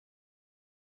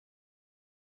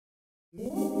Do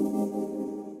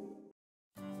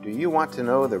you want to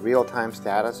know the real-time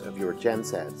status of your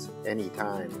gensets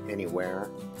anytime,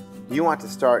 anywhere? Do you want to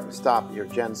start and stop your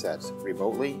gensets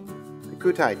remotely? The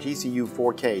Kutai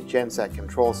GCU4K genset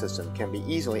control system can be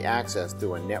easily accessed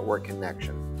through a network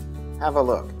connection. Have a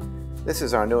look. This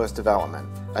is our newest development,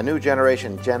 a new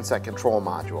generation genset control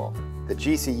module, the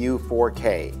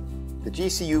GCU4K. The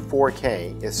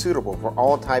GCU4K is suitable for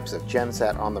all types of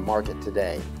genset on the market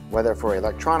today. Whether for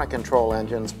electronic control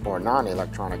engines or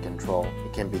non-electronic control,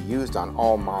 it can be used on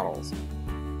all models.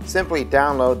 Simply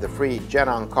download the free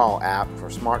GenOnCall app for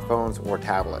smartphones or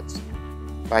tablets.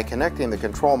 By connecting the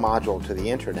control module to the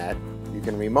internet, you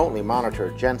can remotely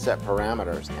monitor genset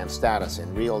parameters and status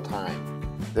in real time.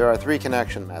 There are 3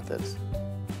 connection methods: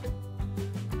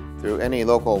 through any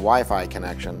local Wi-Fi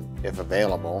connection, if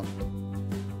available,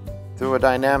 through a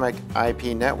dynamic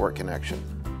IP network connection,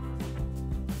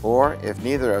 or if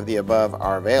neither of the above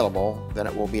are available, then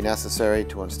it will be necessary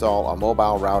to install a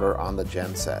mobile router on the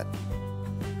genset.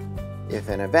 If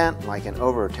an event like an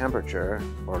over temperature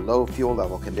or low fuel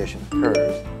level condition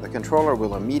occurs, the controller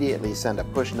will immediately send a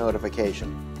push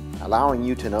notification, allowing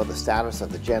you to know the status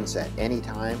of the genset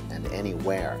anytime and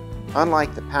anywhere.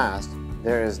 Unlike the past,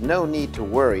 there is no need to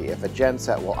worry if a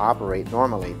genset will operate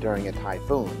normally during a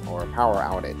typhoon or a power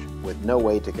outage, with no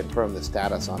way to confirm the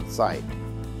status on site.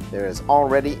 There is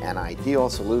already an ideal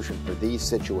solution for these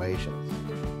situations.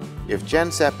 If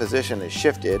genset position is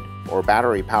shifted or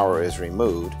battery power is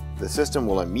removed, the system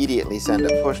will immediately send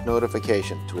a push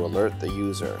notification to alert the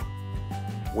user.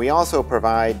 We also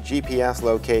provide GPS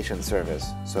location service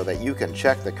so that you can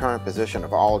check the current position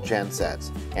of all gensets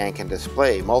and can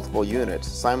display multiple units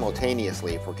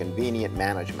simultaneously for convenient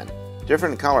management.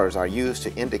 Different colors are used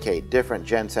to indicate different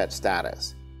genset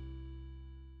status.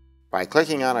 By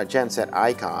clicking on a genset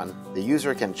icon, the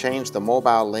user can change the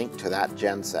mobile link to that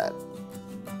genset.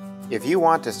 If you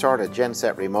want to start a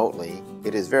genset remotely,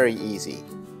 it is very easy.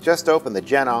 Just open the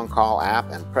GenOnCall app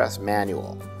and press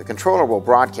Manual. The controller will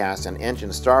broadcast an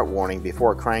engine start warning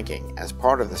before cranking as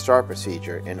part of the start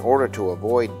procedure in order to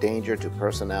avoid danger to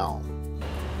personnel.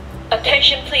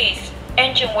 Attention please,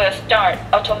 engine will start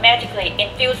automatically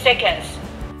in few seconds.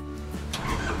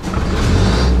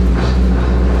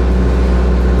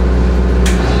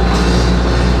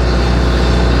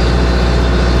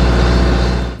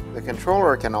 The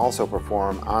controller can also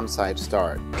perform on-site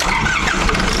start.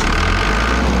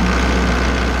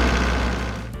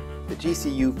 The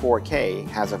GCU4K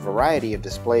has a variety of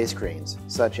display screens,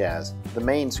 such as the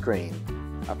main screen,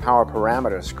 a power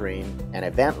parameter screen, an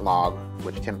event log,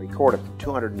 which can record up to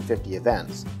 250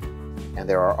 events, and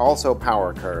there are also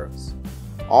power curves.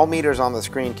 All meters on the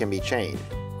screen can be changed.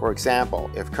 For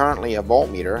example, if currently a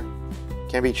voltmeter,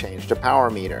 can be changed to power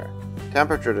meter.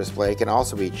 Temperature display can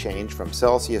also be changed from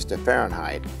Celsius to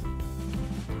Fahrenheit,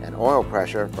 and oil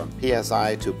pressure from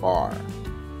PSI to bar.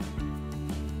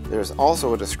 There is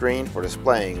also a screen for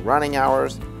displaying running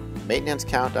hours, maintenance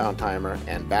countdown timer,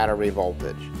 and battery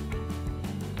voltage.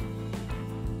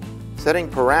 Setting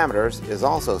parameters is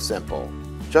also simple.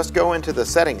 Just go into the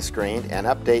settings screen and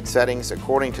update settings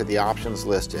according to the options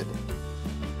listed.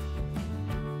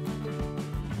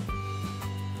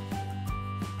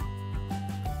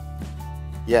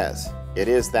 Yes, it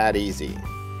is that easy.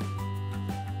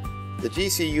 The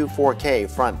GCU4K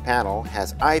front panel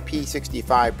has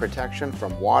IP65 protection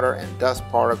from water and dust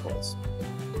particles.